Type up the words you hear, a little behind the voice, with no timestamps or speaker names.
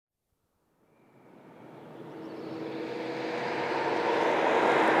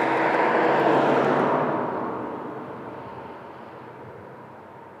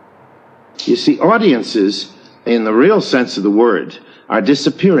You see, audiences, in the real sense of the word, are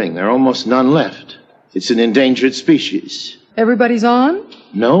disappearing. There are almost none left. It's an endangered species. Everybody's on?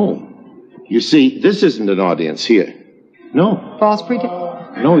 No. You see, this isn't an audience here. No. False pretense?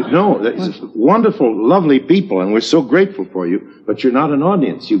 No. It's wonderful, lovely people, and we're so grateful for you, but you're not an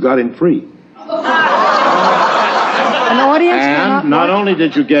audience. You got in free. An audience? And not only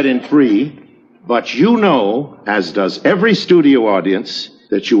did you get in free, but you know, as does every studio audience,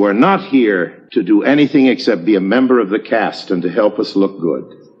 that you are not here to do anything except be a member of the cast and to help us look good.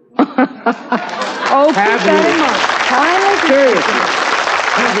 Oh, keep that in mind.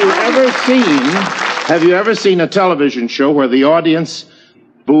 Have you ever seen a television show where the audience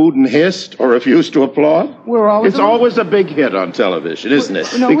booed and hissed or refused to applaud? It's always a big hit on television, isn't it?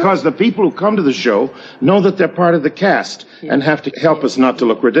 Because the people who come to the show know that they're part of the cast and have to help us not to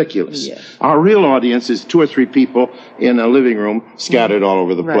look ridiculous. Yes. Our real audience is 2 or 3 people in a living room scattered all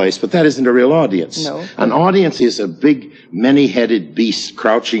over the place, but that isn't a real audience. No. An audience is a big, many-headed beast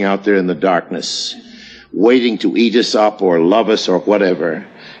crouching out there in the darkness, waiting to eat us up or love us or whatever,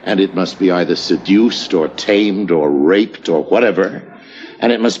 and it must be either seduced or tamed or raped or whatever.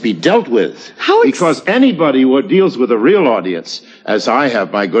 And it must be dealt with. Because anybody who deals with a real audience, as I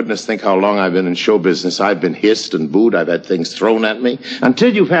have, my goodness, think how long I've been in show business. I've been hissed and booed. I've had things thrown at me.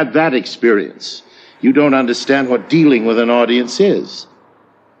 Until you've had that experience, you don't understand what dealing with an audience is.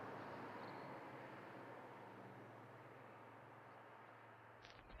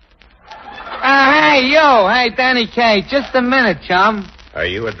 Hey, you. Hey, Danny Kaye. Just a minute, chum. Are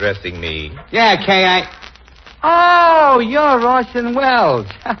you addressing me? Yeah, Kaye, Oh, you're Orson Welles.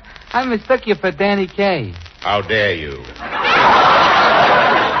 I mistook you for Danny Kaye. How dare you?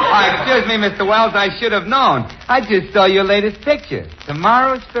 Excuse me, Mr. Wells. I should have known. I just saw your latest picture.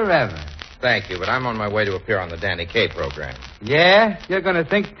 Tomorrow's Forever. Thank you, but I'm on my way to appear on the Danny Kaye program. Yeah? You're going to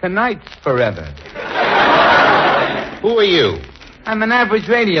think tonight's forever. Who are you? I'm an average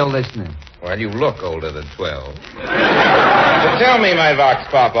radio listener. Well, you look older than 12. But tell me, my Vox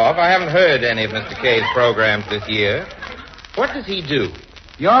Popoff, I haven't heard any of Mr. Kaye's programs this year. What does he do?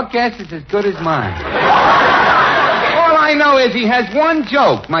 Your guess is as good as mine. All I know is he has one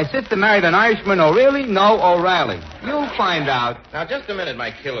joke. My sister married an Irishman, O'Reilly, no O'Reilly. You'll find out. Now, just a minute, my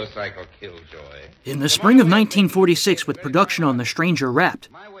kilocycle killjoy. In the spring of 1946, with production on The Stranger Wrapped,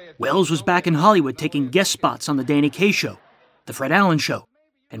 Wells was back in Hollywood taking guest spots on The Danny Kaye Show, The Fred Allen Show,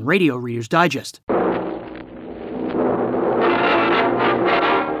 and Radio Reader's Digest.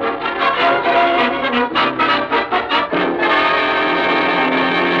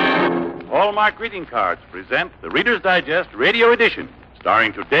 Hallmark Greeting Cards present the Reader's Digest Radio Edition,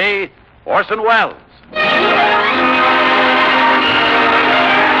 starring today Orson Welles.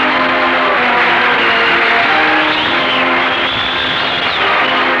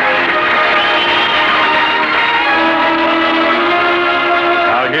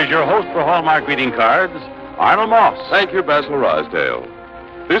 Now here's your host for Hallmark Greeting Cards, Arnold Moss. Thank you, Basil Rysdale.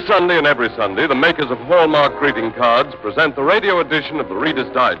 This Sunday and every Sunday, the makers of Hallmark Greeting Cards present the radio edition of the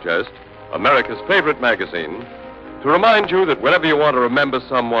Reader's Digest, America's favorite magazine, to remind you that whenever you want to remember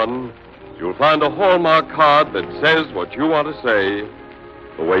someone, you'll find a Hallmark card that says what you want to say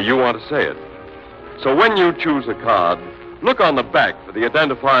the way you want to say it. So when you choose a card, look on the back for the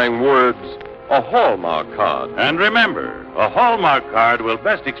identifying words, a Hallmark card. And remember, a Hallmark card will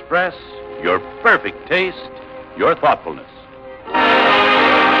best express your perfect taste, your thoughtfulness.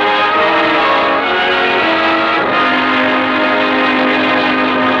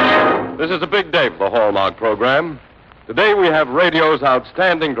 This is a big day for the Hallmark program. Today we have radio's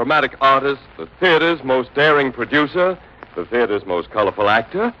outstanding dramatic artist, the theater's most daring producer, the theater's most colorful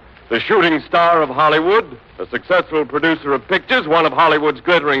actor, the shooting star of Hollywood, a successful producer of pictures, one of Hollywood's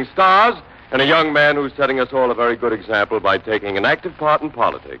glittering stars, and a young man who's setting us all a very good example by taking an active part in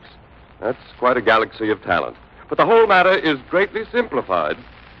politics. That's quite a galaxy of talent. But the whole matter is greatly simplified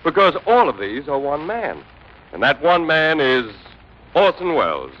because all of these are one man. And that one man is Orson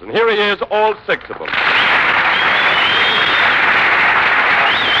Welles. And here he is, all 6 of them.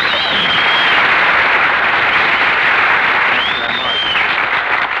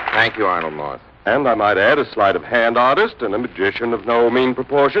 Thank you, Arnold Moss. And I might add, a sleight of hand artist and a magician of no mean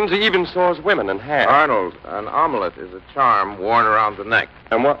proportions. He even saws women in half. Arnold, an omelet is a charm worn around the neck.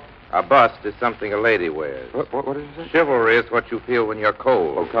 And what? A bust is something a lady wears. What is it? Chivalry is what you feel when you're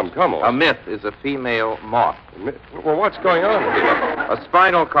cold. Oh, come on. A myth is a female moth. Well, what's going on here? A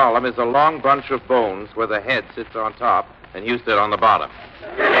spinal column is a long bunch of bones where the head sits on top and you sit on the bottom.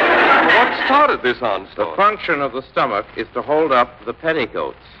 What started this onslaught? The function of the stomach is to hold up the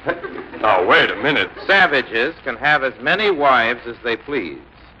petticoats. Now, wait a minute. Savages can have as many wives as they please.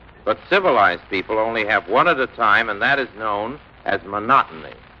 But civilized people only have one at a time, and that is known as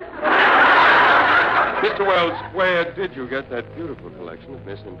monotony. Mr. Wells, where did you get that beautiful collection of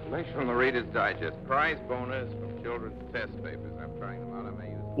misinformation? From the Reader's Digest. Prize bonus from children's test papers. I'm trying them out. I may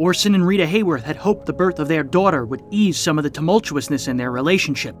use them. Orson and Rita Hayworth had hoped the birth of their daughter would ease some of the tumultuousness in their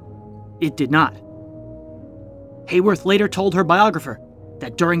relationship. It did not. Hayworth later told her biographer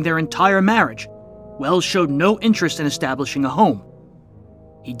that during their entire marriage, Wells showed no interest in establishing a home.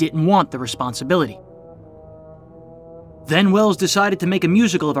 He didn't want the responsibility. Then Wells decided to make a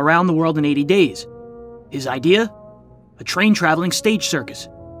musical of Around the World in 80 Days. His idea? A train-traveling stage circus.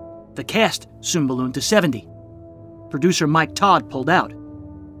 The cast soon ballooned to 70. Producer Mike Todd pulled out.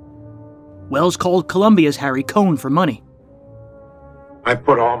 Wells called Columbia's Harry Cohn for money. I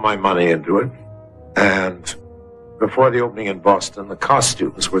put all my money into it, and before the opening in Boston, the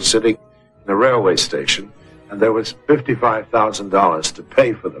costumes were sitting in the railway station, and there was $55,000 to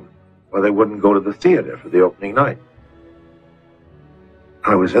pay for them, or they wouldn't go to the theater for the opening night.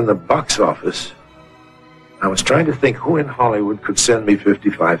 I was in the box office. I was trying to think who in Hollywood could send me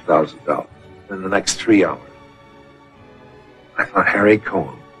 $55,000 in the next 3 hours. I thought Harry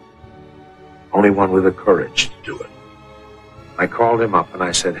Cohn, only one with the courage to do it. I called him up and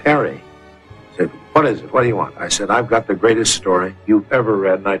I said, Harry, he said, what is it? What do you want? I said, I've got the greatest story you've ever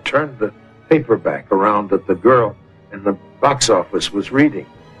read. And I turned the paperback around that the girl in the box office was reading.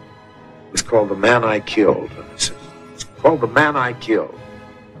 It was called The Man I Killed. And I said, it's called The Man I Killed.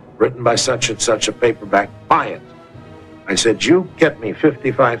 Written by such and such, a paperback, buy it. I said, you get me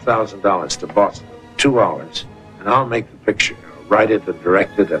 $55,000 to Boston, 2 hours, and I'll make the picture. I'll write it and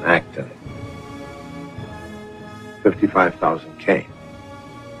direct it and act in it. 55,000 came.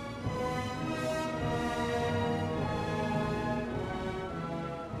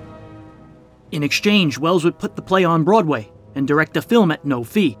 In exchange, Wells would put the play on Broadway and direct a film at no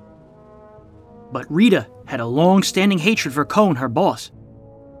fee. But Rita had a long-standing hatred for Cohn, her boss.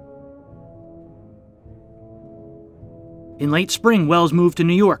 In late spring, Wells moved to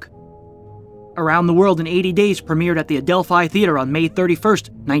New York. Around the World in 80 Days premiered at the Adelphi Theater on May 31st,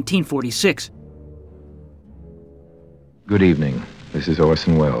 1946. Good evening. This is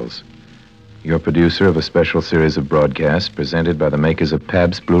Orson Welles, your producer of a special series of broadcasts presented by the makers of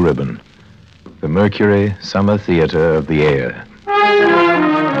Pabst Blue Ribbon, the Mercury Summer Theater of the Air.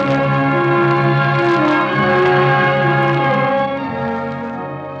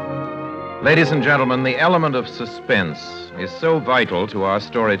 Ladies and gentlemen, the element of suspense is so vital to our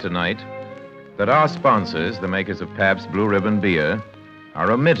story tonight that our sponsors, the makers of Pabst Blue Ribbon beer,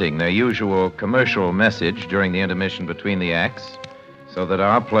 are omitting their usual commercial message during the intermission between the acts so that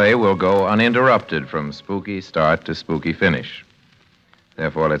our play will go uninterrupted from spooky start to spooky finish.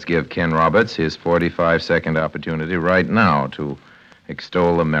 Therefore, let's give Ken Roberts his 45-second opportunity right now to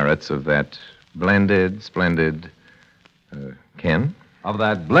extol the merits of that blended, splendid... Ken? Of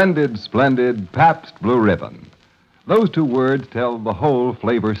that blended, splendid Pabst Blue Ribbon. Those two words tell the whole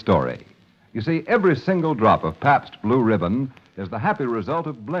flavor story. You see, every single drop of Pabst Blue Ribbon is the happy result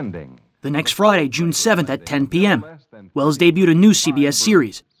of blending. The next Friday, June 7th at 10 p.m., Wells debuted a new CBS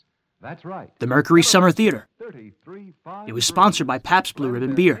series, That's right. The Mercury Summer Theater. It was sponsored by Pabst Blue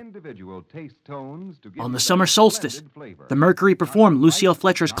Ribbon beer. On the summer solstice, the Mercury performed Lucille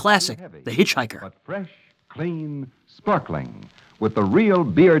Fletcher's classic, The Hitchhiker. But fresh, clean, sparkling, with the real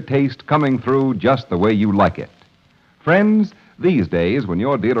beer taste coming through just the way you like it. Friends, these days, when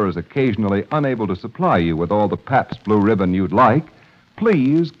your dealer is occasionally unable to supply you with all the Pabst Blue Ribbon you'd like,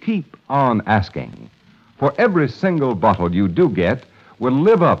 please keep on asking. For every single bottle you do get will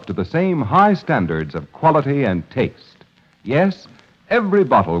live up to the same high standards of quality and taste. Yes, every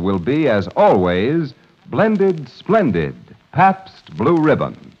bottle will be, as always, blended, splendid Pabst Blue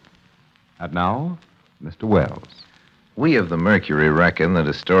Ribbon. And now, Mr. Wells. We of the Mercury reckon that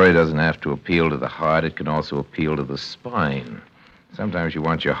a story doesn't have to appeal to the heart, it can also appeal to the spine. Sometimes you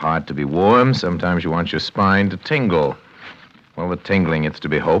want your heart to be warm, sometimes you want your spine to tingle. Well, the tingling, it's to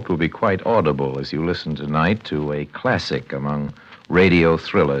be hoped, will be quite audible as you listen tonight to a classic among radio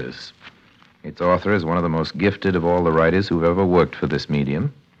thrillers. Its author is one of the most gifted of all the writers who've ever worked for this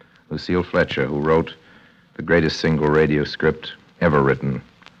medium, Lucille Fletcher, who wrote the greatest single radio script ever written,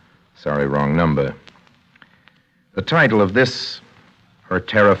 Sorry, Wrong Number. The title of this, her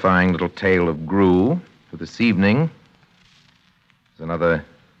terrifying little tale of Gru for this evening, is another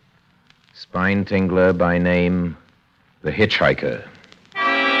spine tingler by name The Hitchhiker.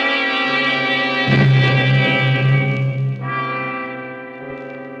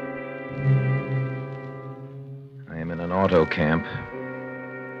 I am in an auto camp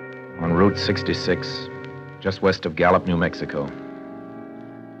on Route 66, just west of Gallup, New Mexico.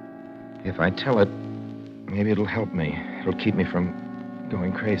 If I tell it, maybe it'll help me. It'll keep me from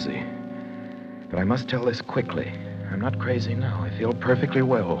going crazy. But I must tell this quickly. I'm not crazy now. I feel perfectly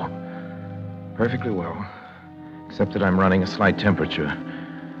well. Perfectly well. Except that I'm running a slight temperature.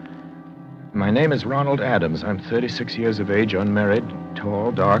 My name is Ronald Adams. I'm 36 years of age, unmarried,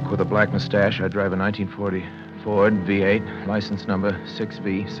 tall, dark, with a black mustache. I drive a 1940 Ford V8, license number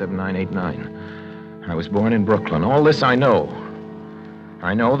 6V7989. I was born in Brooklyn. All this I know.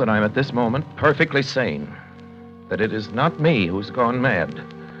 I know that I'm at this moment perfectly sane. That it is not me who's gone mad,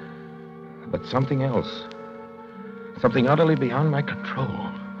 but something else. Something utterly beyond my control.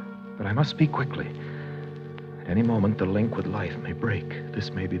 But I must speak quickly. At any moment, the link with life may break.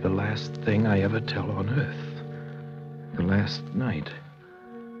 This may be the last thing I ever tell on Earth. The last night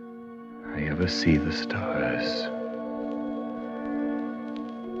I ever see the stars.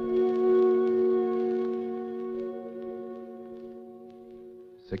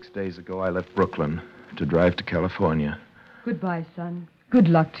 Six days ago, I left Brooklyn to drive to California. Goodbye, son. Good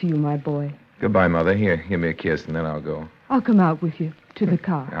luck to you, my boy. Goodbye, Mother. Here, give me a kiss, and then I'll go. I'll come out with you to the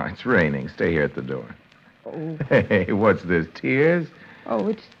car. Oh, it's raining. Stay here at the door. Oh. Hey, what's this, tears? Oh,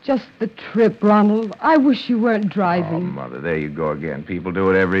 it's just the trip, Ronald. I wish you weren't Oh, driving. Mother, there you go again. People do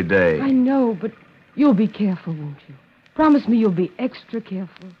it every day. I know, but you'll be careful, won't you? Promise me you'll be extra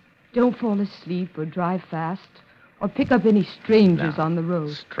careful. Don't fall asleep or drive fast or pick up any strangers on the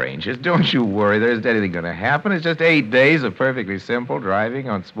road. Strangers, don't you worry. There isn't anything going to happen. It's just 8 days of perfectly simple driving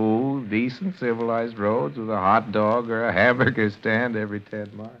on smooth, decent, civilized roads with a hot dog or a hamburger stand every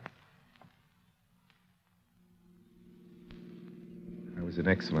 10 miles. I was in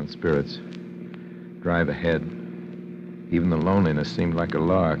excellent spirits. Drive ahead. Even the loneliness seemed like a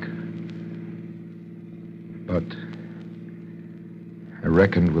lark. But I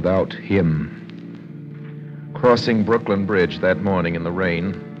reckoned without him. Crossing Brooklyn Bridge that morning in the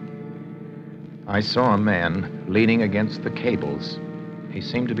rain, I saw a man leaning against the cables. He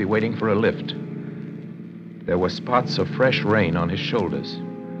seemed to be waiting for a lift. There were spots of fresh rain on his shoulders.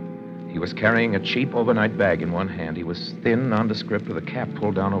 He was carrying a cheap overnight bag in one hand. He was thin, nondescript, with a cap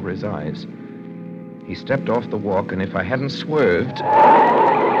pulled down over his eyes. He stepped off the walk, and if I hadn't swerved,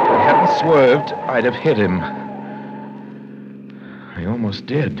 I'd have hit him. I almost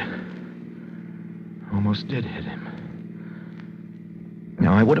did. Almost did hit him.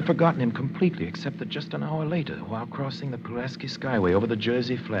 Now, I would have forgotten him completely, except that just an hour later, while crossing the Pulaski Skyway over the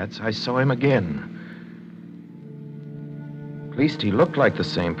Jersey Flats, I saw him again. At least he looked like the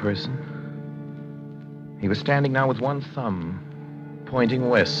same person. He was standing now with one thumb pointing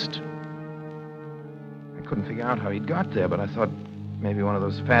west. I couldn't figure out how he'd got there, but I thought maybe one of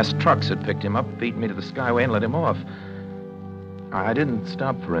those fast trucks had picked him up, beaten me to the Skyway, and let him off. I didn't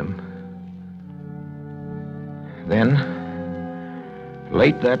stop for him. Then,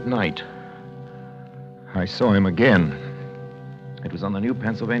 late that night, I saw him again. It was on the new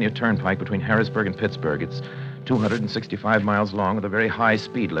Pennsylvania Turnpike between Harrisburg and Pittsburgh. It's 265 miles long with a very high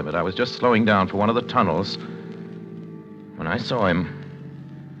speed limit. I was just slowing down for one of the tunnels when I saw him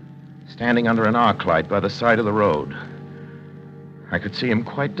standing under an arc light by the side of the road. I could see him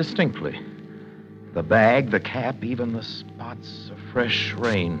quite distinctly. The bag, the cap, even the spots of fresh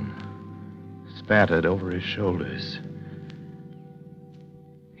rain spattered over his shoulders.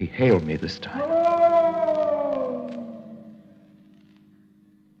 He hailed me this time.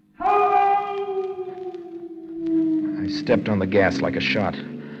 I stepped on the gas like a shot.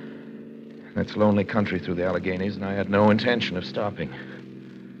 That's lonely country through the Alleghenies, and I had no intention of stopping.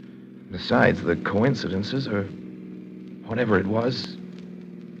 Besides, the coincidences, or whatever it was,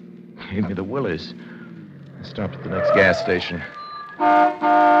 gave me the willies. I stopped at the next gas station.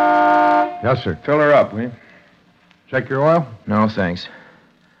 Yes, sir. Fill her up, will you? Check your oil? No, thanks.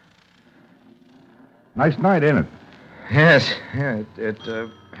 Nice night, ain't it? Yes, yeah, it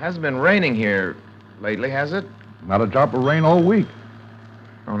hasn't been raining here lately, has it? Not a drop of rain all week.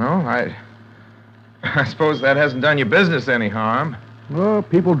 Oh, no? I suppose that hasn't done your business any harm. Well,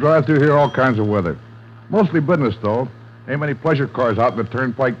 people drive through here all kinds of weather. Mostly business, though. Ain't many pleasure cars out in the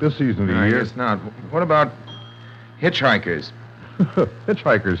turnpike this season of the year. I guess not. What about hitchhikers?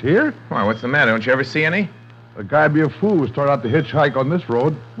 Hitchhikers here? Why, what's the matter? Don't you ever see any? A guy'd be a fool to start out to hitchhike on this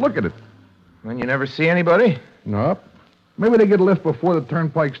road. Look at it. Then you never see anybody? Nope. Maybe they get a lift before the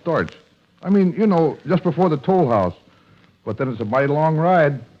turnpike starts. I mean, you know, just before the toll house. But then it's a mighty long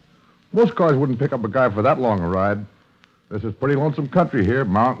ride. Most cars wouldn't pick up a guy for that long a ride. This is pretty lonesome country here,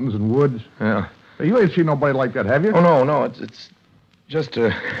 mountains and woods. Yeah. Hey, you ain't seen nobody like that, have you? Oh, no, it's just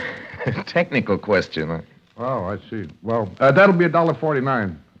a technical question. Oh, I see. Well, that'll be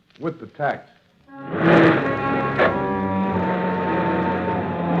 $1.49 with the tax.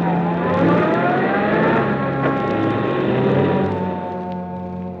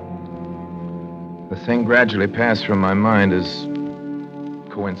 The thing gradually passed from my mind as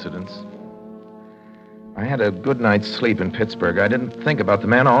coincidence. I had a good night's sleep in Pittsburgh. I didn't think about the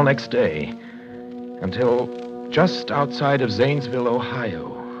man all next day until just outside of Zanesville,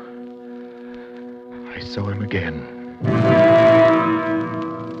 Ohio. I saw him again.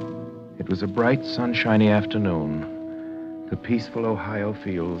 It was a bright, sunshiny afternoon. The peaceful Ohio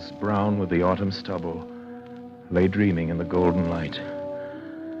fields, brown with the autumn stubble, lay dreaming in the golden light.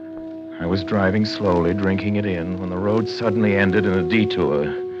 I was driving slowly, drinking it in, when the road suddenly ended in a detour.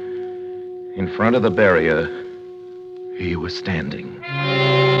 In front of the barrier, he was standing.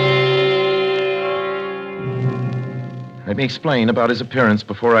 Let me explain about his appearance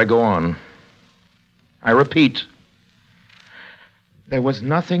before I go on. I repeat, there was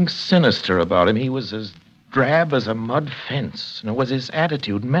nothing sinister about him. He was as drab as a mud fence, nor was his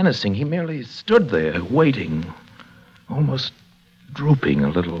attitude menacing. He merely stood there, waiting, almost drooping a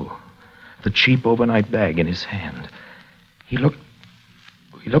little, the cheap overnight bag in his hand. He looked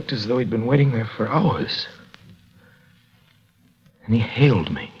as though he'd been waiting there for hours. And he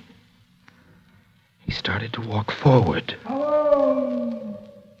hailed me. He started to walk forward. Hello!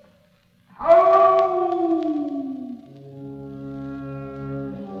 Hello!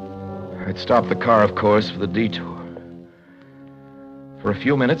 I'd stopped the car, of course, for the detour. For a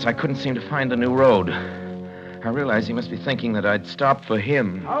few minutes, I couldn't seem to find the new road. I realized he must be thinking that I'd stopped for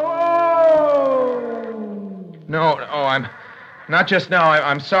him. Hello! No, I'm... Not just now.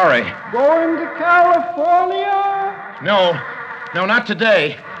 I'm sorry. Going to California? No, not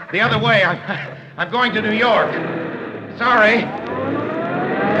today. The other way. I'm going to New York. Sorry.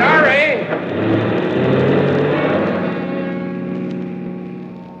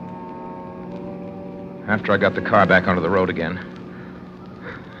 After I got the car back onto the road again,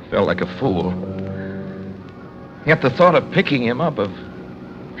 I felt like a fool. Yet the thought of picking him up, of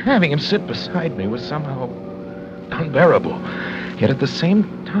having him sit beside me, was somehow unbearable. Yet at the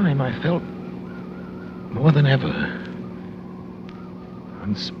same time, I felt more than ever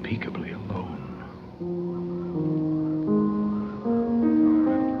unspeakably alone.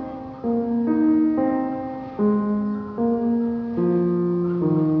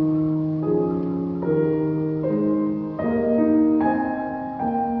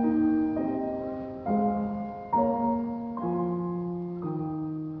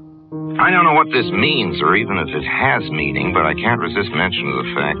 I don't know what this means, or even if it has meaning, but I can't resist mentioning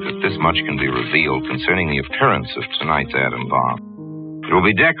the fact that this much can be revealed concerning the appearance of tonight's atom bomb. It will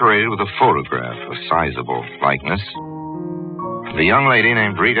be decorated with a photograph, a sizable likeness, of a young lady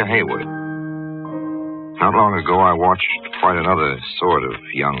named Rita Hayworth. Not long ago, I watched quite another sort of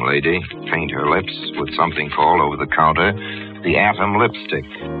young lady paint her lips with something called over the counter the atom lipstick.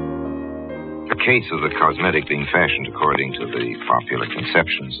 A case of the cosmetic being fashioned according to the popular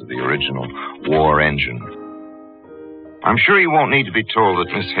conceptions of the original war engine. I'm sure you won't need to be told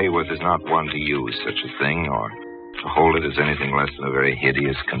that Miss Hayworth is not one to use such a thing or to hold it as anything less than a very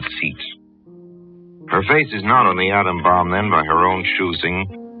hideous conceit. Her face is not on the atom bomb, then, by her own choosing,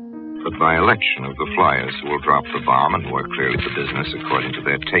 but by election of the flyers who will drop the bomb and who are clearly for business according to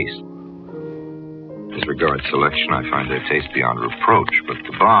their taste. As regards selection, I find their taste beyond reproach, but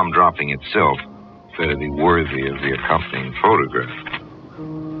the bomb dropping itself better be worthy of the accompanying photograph.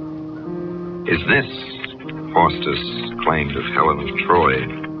 Is this, Faustus claimed of Helen of Troy,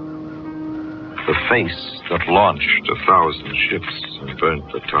 the face that launched 1,000 ships and burnt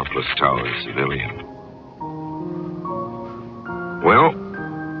the topless towers of Ilium? Well,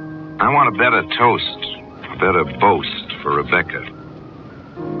 I want a better toast, a better boast for Rebecca.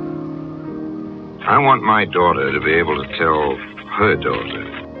 I want my daughter to be able to tell her daughter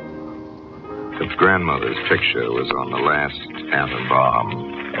that grandmother's picture was on the last atom bomb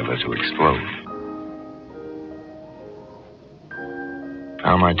ever to explode.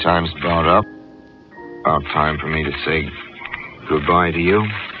 Now my time's about up. About time for me to say goodbye to you.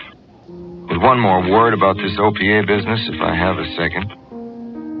 With one more word about this OPA business, if I have a second.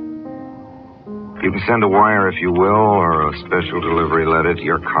 You can send a wire, if you will, or a special delivery letter to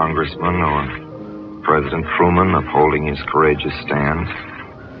your congressman or President Truman, upholding his courageous stand,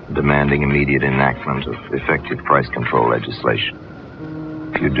 demanding immediate enactment of effective price control legislation.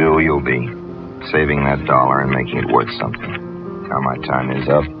 If you do, you'll be saving that dollar and making it worth something. Now my time is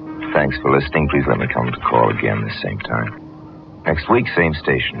up. Thanks for listening. Please let me come to call again this same time. Next week, same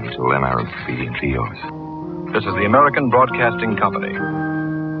station. Until then, I remain obedient to yours. This is the American Broadcasting Company.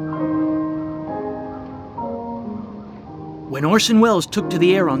 When Orson Welles took to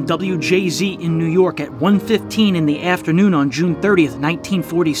the air on WJZ in New York at 1:15 in the afternoon on June 30th,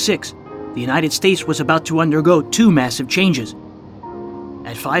 1946, the United States was about to undergo two massive changes.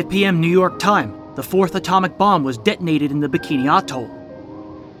 At 5 p.m. New York time, the the fourth atomic bomb was detonated in the Bikini Atoll.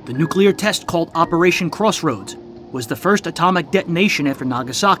 The nuclear test called Operation Crossroads was the first atomic detonation after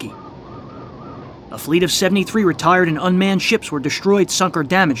Nagasaki. A fleet of 73 retired and unmanned ships were destroyed, sunk, or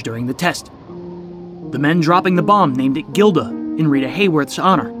damaged during the test. The men dropping the bomb named it Gilda in Rita Hayworth's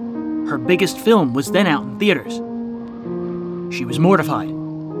honor. Her biggest film was then out in theaters. She was mortified.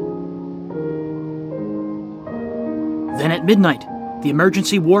 Then at midnight, the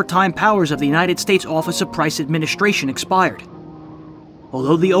emergency wartime powers of the United States Office of Price Administration expired.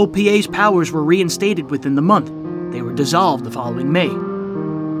 Although the OPA's powers were reinstated within the month, they were dissolved the following May.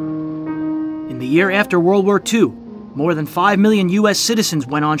 In the year after World War II, more than 5 million U.S. citizens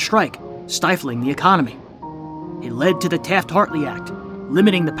went on strike, stifling the economy. It led to the Taft-Hartley Act,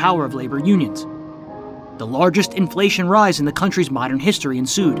 limiting the power of labor unions. The largest inflation rise in the country's modern history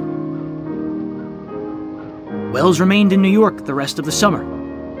ensued. Wells remained in New York the rest of the summer.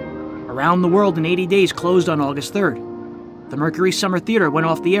 Around the World in 80 Days closed on August 3rd. The Mercury Summer Theater went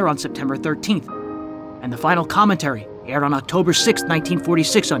off the air on September 13th, and the final commentary aired on October 6,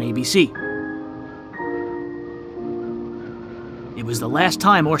 1946 on ABC. It was the last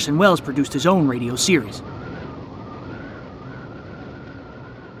time Orson Welles produced his own radio series.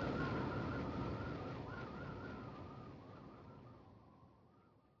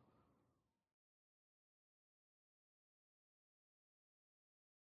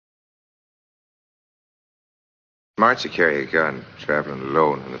 Smart to carry a gun, traveling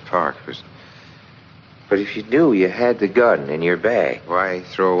alone in the park, but if you knew you had the gun in your bag, why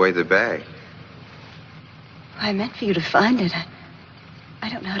throw away the bag? I meant for you to find it. I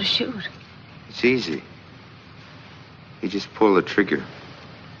don't know how to shoot. It's easy. You just pull the trigger.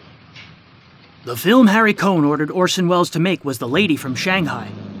 The film Harry Cohn ordered Orson Welles to make was The Lady from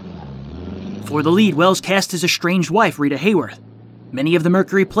Shanghai. For the lead, Welles cast his estranged wife, Rita Hayworth. Many of the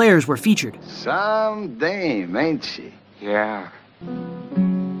Mercury players were featured. Some dame, ain't she? Yeah.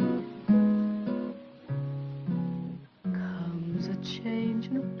 Comes a change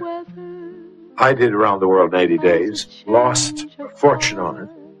in weather. I did Around the World in 80 Days, lost a fortune on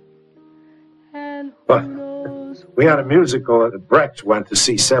it. But we had a musical that Brecht went to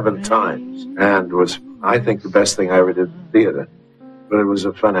see 7 times, and was, I think, the best thing I ever did in theater. But it was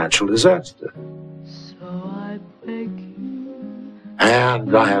a financial disaster.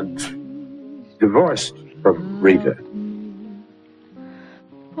 And I had divorced from Rita.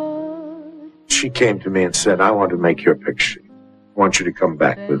 She came to me and said, I want to make your picture. I want you to come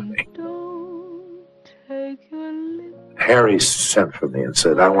back with me. Harry sent for me and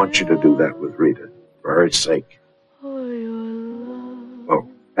said, I want you to do that with Rita, for her sake. Well,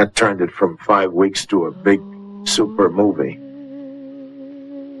 that turned it from 5 weeks to a big, super movie.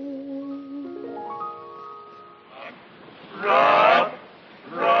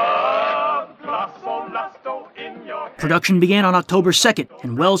 Production began on October 2nd,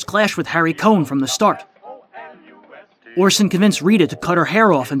 and Welles clashed with Harry Cohn from the start. Orson convinced Rita to cut her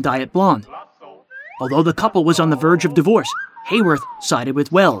hair off and dye it blonde. Although the couple was on the verge of divorce, Hayworth sided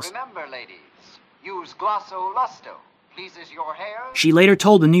with Welles. Remember, ladies, use Glosso Lusto. Pleases your hair. She later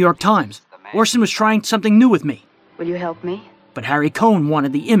told the New York Times, Orson was trying something new with me. Will you help me? But Harry Cohn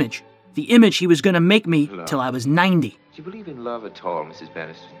wanted the image he was going to make me till I was 90. Do you believe in love at all, Mrs.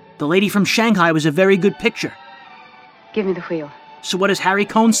 Bannister? The Lady from Shanghai was a very good picture. Give me the wheel. So what does Harry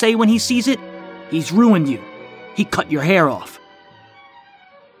Cohn say when he sees it? He's ruined you. He cut your hair off.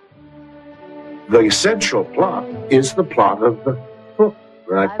 The essential plot is the plot of the book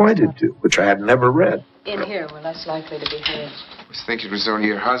that I pointed to, which I had never read. In here, we're less likely to be heard. I was thinking it was only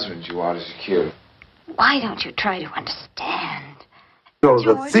your husband you wanted to kill. Why don't you try to understand? So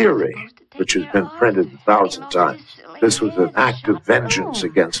the theory, which has been printed 1,000 times, this was an act of vengeance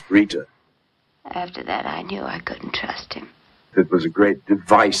against Rita. After that, I knew I couldn't trust him. It was a great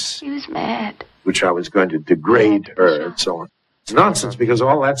device. He was mad. Which I was going to degrade her and so on. It's nonsense because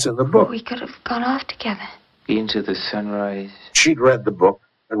all that's in the book. We could have gone off together. Into the sunrise. She'd read the book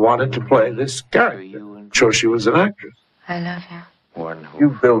and wanted to play this character. So she was an actress. I love you. You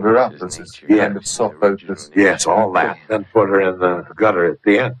build her up as this kind of self-focused. Yes, all that. Then put her in the gutter at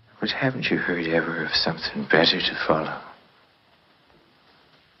the end. But haven't you heard ever of something better to follow?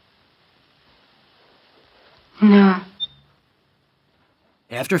 No.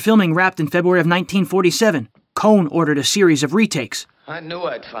 After filming wrapped in February of 1947, Cohn ordered a series of retakes. I knew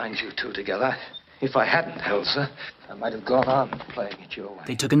I'd find you two together. If I hadn't, Elsa, I might have gone on playing it your way.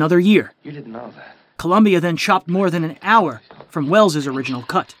 They took another year. You didn't know that. Columbia then chopped more than an hour from Welles' original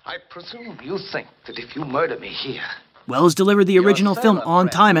cut. I presume you think that if you murder me here... Welles delivered the original film on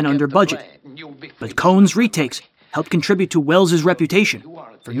time and under budget. But Cohn's retakes helped contribute to Welles' reputation.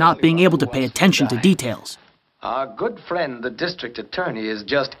 for not being able to pay attention to details. Our good friend, the district attorney, is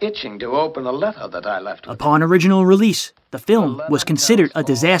just itching to open a letter that I left with Upon original release, the film was considered a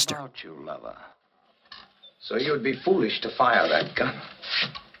disaster. about you, lover. So you'd be foolish to fire that gun.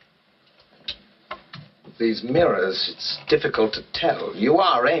 With these mirrors, it's difficult to tell. You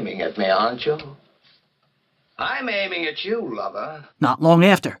are aiming at me, aren't you? I'm aiming at you, lover. Not long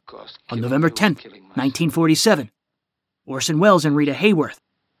after, on November 10th, 1947, Orson Welles and Rita Hayworth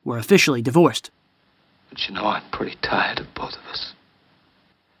were officially divorced. But you know, I'm pretty tired of both of us.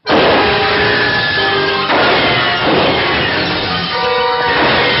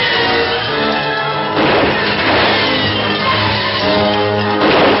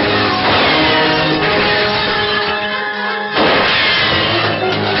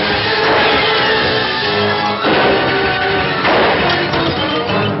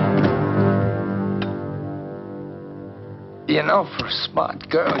 You know, for a smart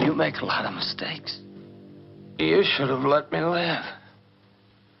girl, you make a lot of mistakes. You should have let me live.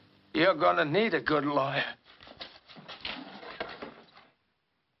 You're gonna need a good lawyer.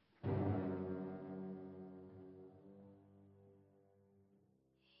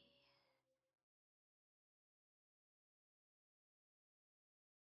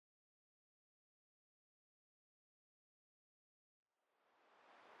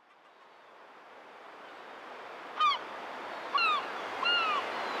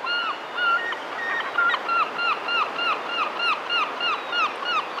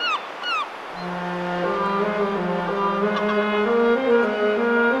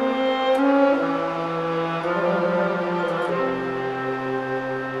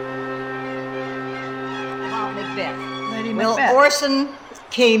 Well, Orson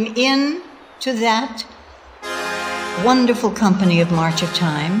came in to that wonderful company of March of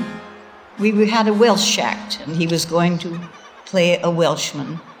Time. We had a Welsh act, and he was going to play a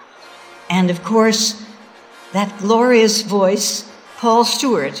Welshman. And of course, that glorious voice, Paul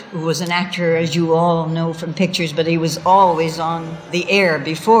Stewart, who was an actor, as you all know from pictures, but he was always on the air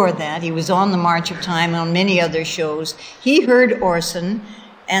before that. He was on the March of Time and on many other shows. He heard Orson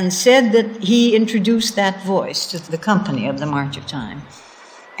and said that he introduced that voice to the company of the March of Time.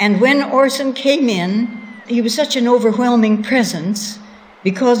 And when Orson came in, he was such an overwhelming presence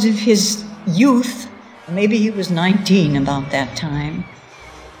because of his youth. Maybe he was 19 about that time.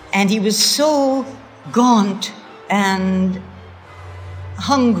 And he was so gaunt and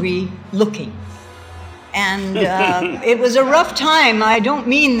hungry looking. And it was a rough time. I don't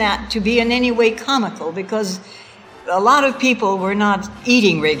mean that to be in any way comical, because a lot of people were not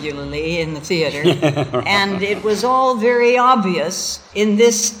eating regularly in the theater, and it was all very obvious in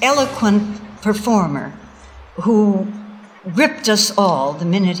this eloquent performer who gripped us all the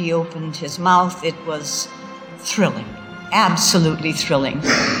minute he opened his mouth. It was thrilling, absolutely thrilling.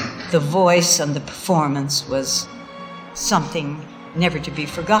 The voice and the performance was something never to be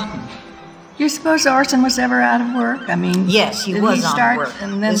forgotten. You suppose Orson was ever out of work? I mean, yes, he was on work.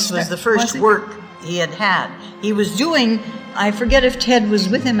 And then this was the first work he had had. He was doing, I forget if Ted was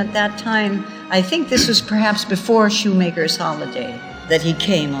with him at that time. I think this was perhaps before Shoemaker's Holiday that he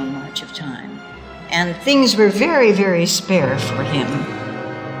came on March of Time. And things were very, very spare for him.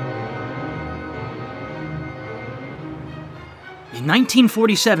 In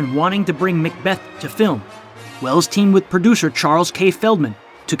 1947, wanting to bring Macbeth to film, Welles teamed with producer Charles K. Feldman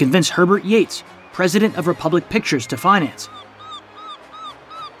to convince Herbert Yates, president of Republic Pictures, to finance.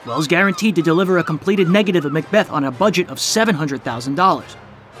 Welles guaranteed to deliver a completed negative of Macbeth on a budget of $700,000.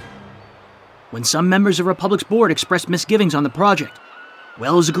 When some members of Republic's board expressed misgivings on the project,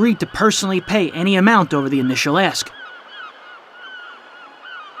 Welles agreed to personally pay any amount over the initial ask.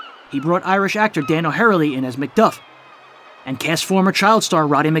 He brought Irish actor Dan O'Herlihy in as Macduff, and cast former child star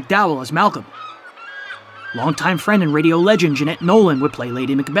Roddy McDowall as Malcolm. Longtime friend and radio legend Jeanette Nolan would play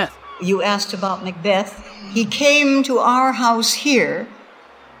Lady Macbeth. You asked about Macbeth. He came to our house here.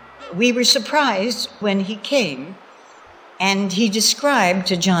 We were surprised when he came, and he described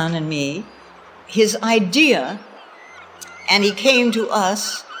to John and me his idea, and he came to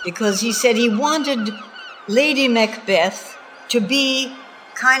us because he said he wanted Lady Macbeth to be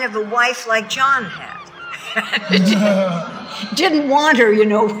kind of a wife like John had. Didn't want her, you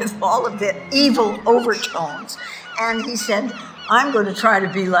know, with all of the evil overtones. And he said, I'm going to try to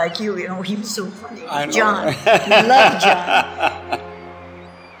be like you. You know, he was so funny. John. He loved John.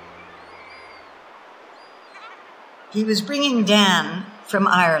 He was bringing Dan from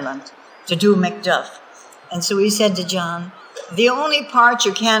Ireland to do Macduff. And so he said to John, the only part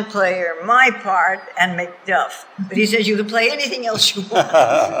you can't play are my part and Macduff. But he says you can play anything else you want.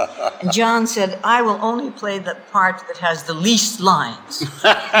 And John said, I will only play the part that has the least lines.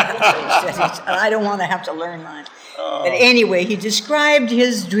 That's what he said. I don't want to have to learn lines. But anyway, he described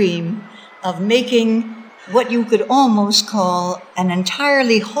his dream of making what you could almost call an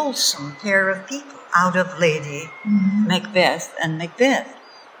entirely wholesome pair of people out of Lady Macbeth and Macbeth,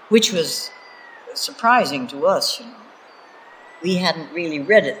 which was surprising to us, you know. We hadn't really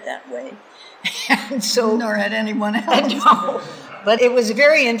read it that way. And so, nor had anyone else. No. But it was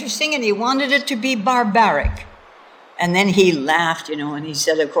very interesting, and he wanted it to be barbaric. And then he laughed, you know, and he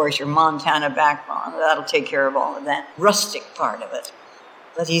said, of course, your Montana backbone, that'll take care of all of that rustic part of it.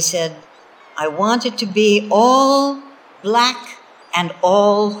 But he said, I want it to be all black and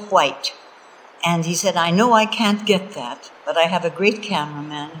all white. And he said, I know I can't get that, but I have a great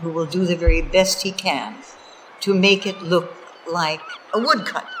cameraman who will do the very best he can to make it look like a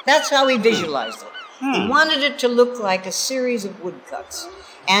woodcut. That's how he visualized it. He wanted it to look like a series of woodcuts.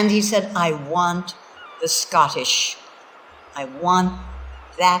 And he said, I want the Scottish. I want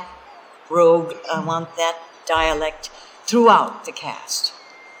that brogue. I want that dialect throughout the cast.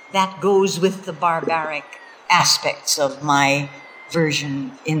 That goes with the barbaric aspects of my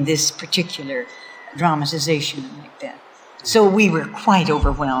version in this particular dramatization of Macbeth. So we were quite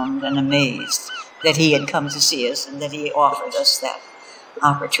overwhelmed and amazed that he had come to see us and that he offered us that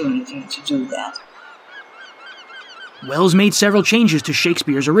opportunity to do that. Wells made several changes to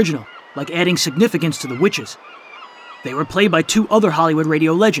Shakespeare's original, like adding significance to the witches. They were played by two other Hollywood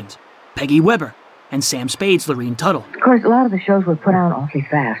radio legends, Peggy Webber and Sam Spade's Lorene Tuttle. Of course, a lot of the shows were put on awfully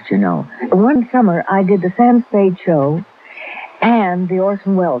fast, you know. One summer, I did the Sam Spade show and the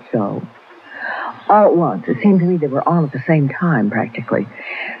Orson Welles show all at once. It seemed to me they were on at the same time, practically.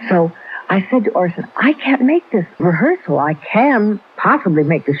 So I said to Orson, I can't make this rehearsal. I can possibly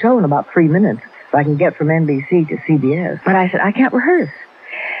make the show in about 3 minutes if I can get from NBC to CBS. But I said, I can't rehearse.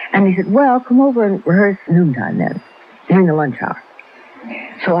 And he said, well, come over and rehearse noontime then, during the lunch hour.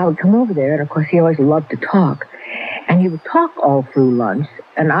 So I would come over there, and of course he always loved to talk. And he would talk all through lunch,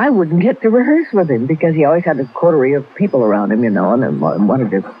 and I wouldn't get to rehearse with him because he always had a coterie of people around him, you know, and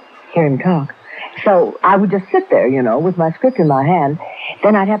wanted to hear him talk. So I would just sit there, you know, with my script in my hand.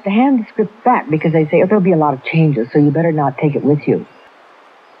 Then I'd have to hand the script back because they'd say, oh, there'll be a lot of changes, so you better not take it with you.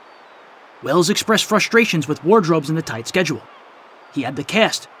 Wells expressed frustrations with wardrobes and the tight schedule. He had the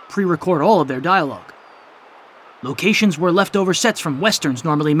cast pre-record all of their dialogue. Locations were leftover sets from westerns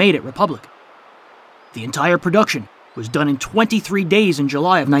normally made at Republic. The entire production was done in 23 days in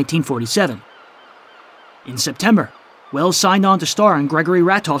July of 1947. In September, Wells signed on to star in Gregory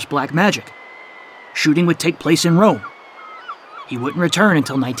Ratoff's Black Magic. Shooting would take place in Rome. He wouldn't return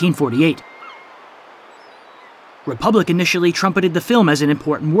until 1948. Republic initially trumpeted the film as an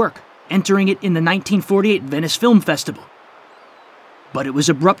important work, entering it in the 1948 Venice Film Festival. But it was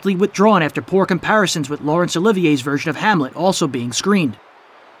abruptly withdrawn after poor comparisons with Laurence Olivier's version of Hamlet also being screened.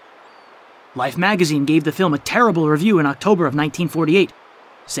 Life magazine gave the film a terrible review in October of 1948,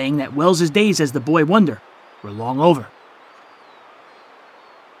 saying that Wells's days as the boy wonder were long over.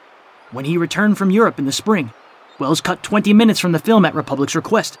 When he returned from Europe in the spring, Wells cut 20 minutes from the film at Republic's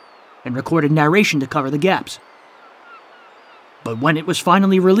request and recorded narration to cover the gaps. But when it was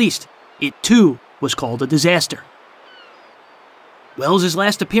finally released, it too was called a disaster. Wells's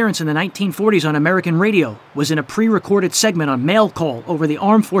last appearance in the 1940s on American radio was in a pre-recorded segment on Mail Call over the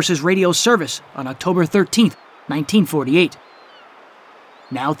Armed Forces Radio Service on October 13, 1948.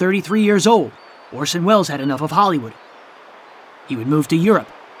 Now 33 years old, Orson Welles had enough of Hollywood. He would move to Europe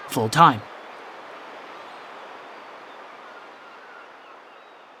full-time.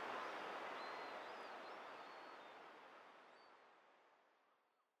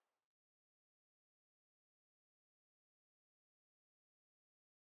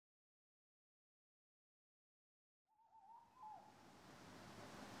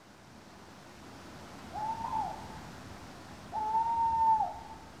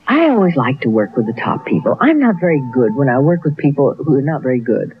 I always like to work with the top people. I'm not very good when I work with people who are not very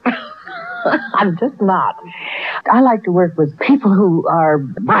good. I'm just not. I like to work with people who are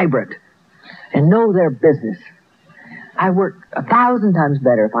vibrant and know their business. I work 1,000 times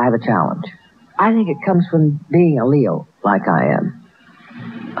better if I have a challenge. I think it comes from being a Leo, like I am.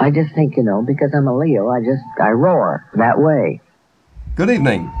 I just think, you know, because I'm a Leo, I roar that way. Good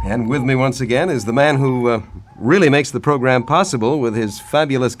evening, and with me once again is the man who really makes the program possible with his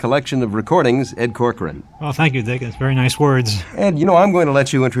fabulous collection of recordings, Ed Corcoran. Well, thank you, Dick. That's very nice words. Ed, I'm going to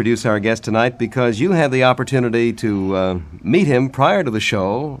let you introduce our guest tonight because you had the opportunity to meet him prior to the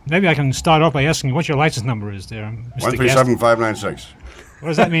show. Maybe I can start off by asking what your license number is there, Mr. 137596. What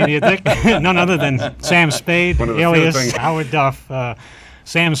does that mean to you, Dick? None other than Sam Spade, alias Howard Duff.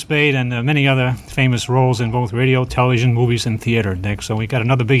 Sam Spade and many other famous roles in both radio, television, movies, and theater, Dick. So we got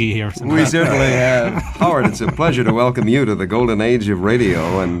another biggie here tonight. We certainly have. Howard, it's a pleasure to welcome you to the golden age of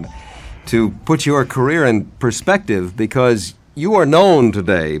radio and to put your career in perspective because you are known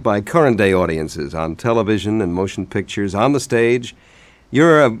today by current-day audiences on television and motion pictures, on the stage.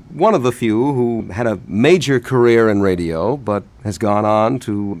 You're one of the few who had a major career in radio, but has gone on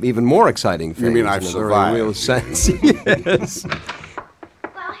to even more exciting things. You mean I've survived? In a very real sense, yes.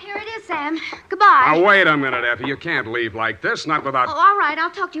 Sam. Goodbye. Now, wait a minute, Effie. You can't leave like this, not without... Oh, all right. I'll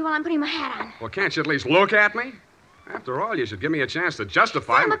talk to you while I'm putting my hat on. Well, can't you at least look at me? After all, you should give me a chance to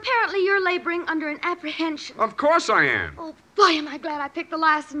justify... Sam, apparently you're laboring under an apprehension. Of course I am. Oh, boy, am I glad I picked the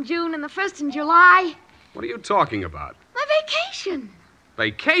last in June and the first in July. What are you talking about? My vacation.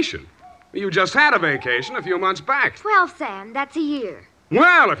 Vacation? You just had a vacation a few months back. Well, Sam, that's a year.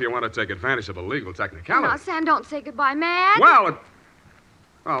 Well, if you want to take advantage of a legal technicality... No, Sam, don't say goodbye, man. Well,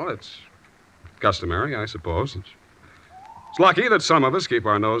 it's customary, I suppose. It's lucky that some of us keep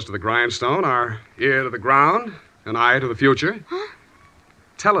our nose to the grindstone, our ear to the ground, an eye to the future. Huh?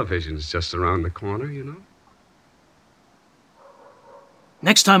 Television's just around the corner, you know.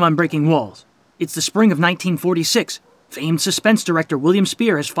 Next time on Breaking Walls, it's the spring of 1946. Famed suspense director William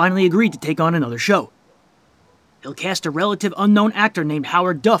Spier has finally agreed to take on another show. He'll cast a relative unknown actor named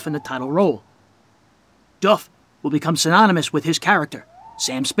Howard Duff in the title role. Duff will become synonymous with his character,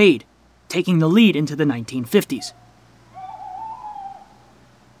 Sam Spade, taking the lead into the 1950s.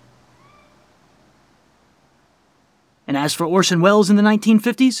 And as for Orson Welles in the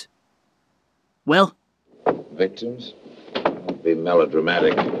 1950s, well... Victims? Be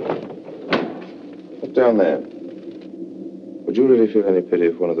melodramatic. Look down there. Would you really feel any pity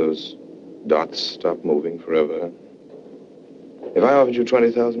if one of those dots stopped moving forever? If I offered you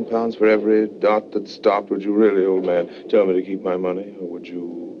 20,000 pounds for every dot that stopped, would you really, old man, tell me to keep my money? Or would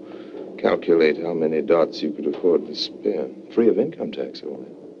you calculate how many dots you could afford to spend? Free of income tax, only.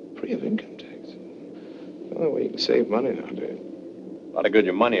 Free of income tax. The only way you can save money nowadays. A lot of good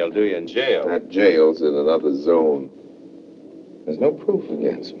your money will do you in jail. That jail's in another zone. There's no proof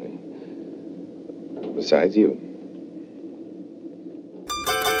against me. Besides you.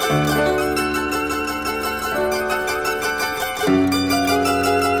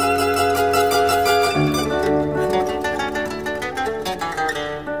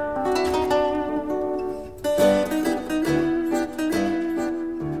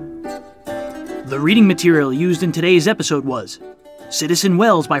 The reading material used in today's episode was Citizen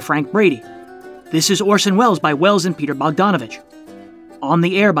Wells by Frank Brady, This is Orson Welles by Wells and Peter Bogdanovich, On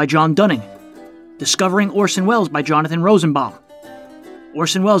the Air by John Dunning, Discovering Orson Welles by Jonathan Rosenbaum,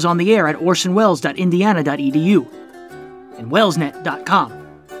 Orson Welles on the Air at orsonwelles.indiana.edu, and wellsnet.com.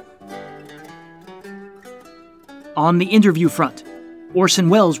 On the interview front, Orson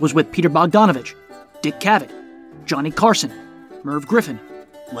Welles was with Peter Bogdanovich, Dick Cavett, Johnny Carson, Merv Griffin,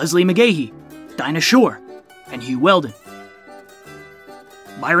 Leslie McGahee, Dinah Shore, and Hugh Weldon.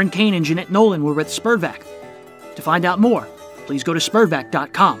 Byron Kane and Jeanette Nolan were with Spurvac. To find out more, please go to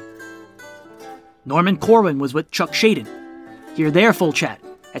spurvac.com. Norman Corwin was with Chuck Shaden. Hear their full chat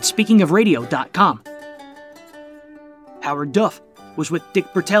at speakingofradio.com. Howard Duff was with Dick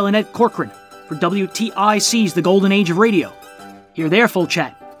Bertel and Ed Corcoran for WTIC's The Golden Age of Radio. Hear their full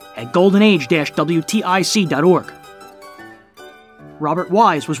chat at goldenage-wtic.org. Robert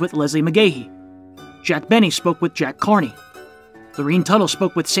Wise was with Leslie McGahee. Jack Benny spoke with Jack Carney. Lorene Tuttle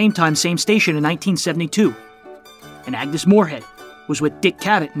spoke with Same Time, Same Station in 1972. And Agnes Moorehead was with Dick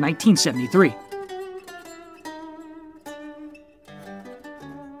Cavett in 1973.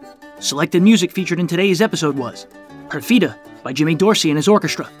 Selected music featured in today's episode was Perfida by Jimmy Dorsey and his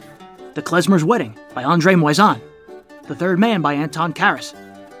orchestra, The Klezmer's Wedding by Andre Moisan, The Third Man by Anton Karas,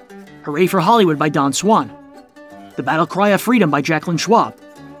 Hooray for Hollywood by Don Swan, The Battle Cry of Freedom by Jacqueline Schwab,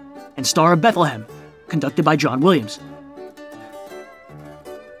 and Star of Bethlehem, conducted by John Williams.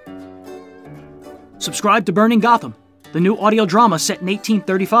 Subscribe to Burning Gotham, the new audio drama set in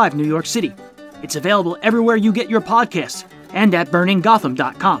 1835 New York City. It's available everywhere you get your podcasts and at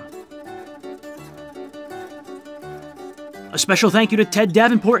burninggotham.com. A special thank you to Ted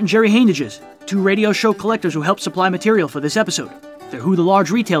Davenport and Jerry Haindages, two radio show collectors who helped supply material for this episode. They're who the large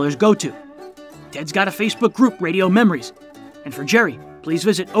retailers go to. Ted's got a Facebook group, Radio Memories. And for Jerry, please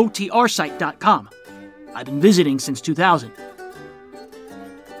visit otrsite.com. I've been visiting since 2000.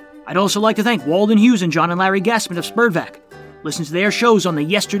 I'd also like to thank Walden Hughes and John and Larry Gassman of Spurvac. Listen to their shows on the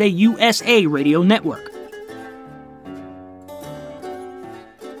Yesterday USA Radio Network.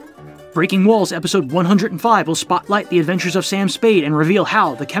 Breaking Walls episode 105 will spotlight the adventures of Sam Spade and reveal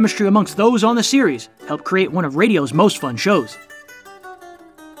how the chemistry amongst those on the series helped create one of radio's most fun shows.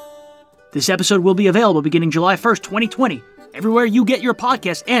 This episode will be available beginning July 1st, 2020, everywhere you get your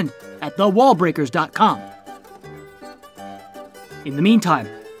podcasts and at thewallbreakers.com. In the meantime,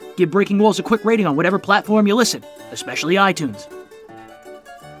 give Breaking Walls a quick rating on whatever platform you listen, especially iTunes.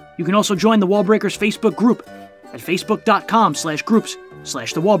 You can also join the Wallbreakers Facebook group at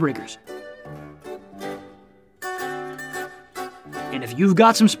facebook.com/groups/thewallbreakers. And if you've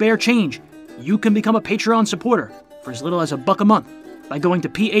got some spare change, you can become a Patreon supporter for as little as $1 a month by going to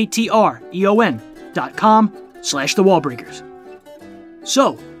patreon.com/thewallbreakers.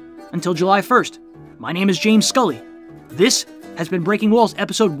 So, until July 1st, my name is James Scully. This has been Breaking Walls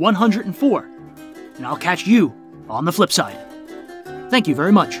episode 104, and I'll catch you on the flip side. Thank you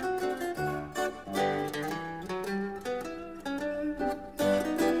very much.